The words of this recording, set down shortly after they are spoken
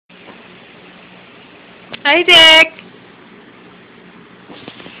Hi, Dick.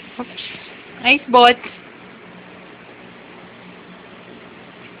 Oops. Nice bot.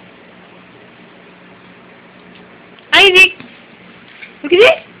 Hi, Dick. Look at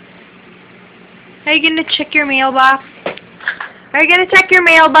this. Are you gonna check your mailbox? Are you gonna check your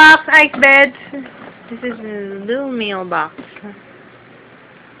mailbox, Ice Bed? This is a little mailbox.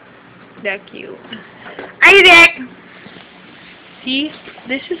 That cute. Hi, Dick. See,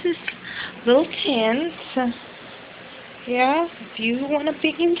 this is his little tent. Yeah, if you want to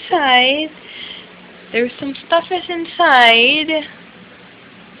peek inside, there's some stuff is inside.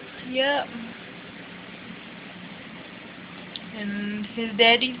 Yep. And his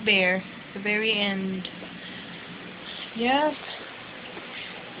daddy's bear at the very end. Yep.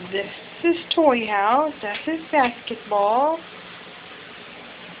 This is toy house. That's his basketball.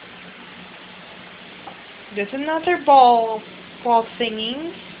 There's another ball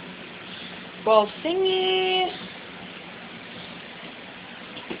singing. Ball singing.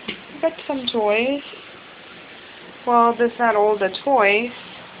 Got some toys. Well, that's not all the toys.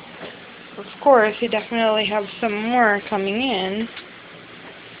 Of course, you definitely have some more coming in.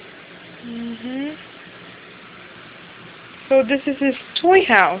 So this is his toy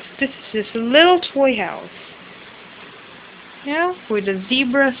house. This is his little toy house. Yeah, with a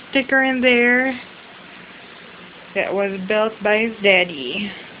zebra sticker in there. That was built by his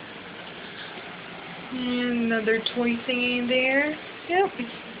daddy. And another toy thing in there. Yep.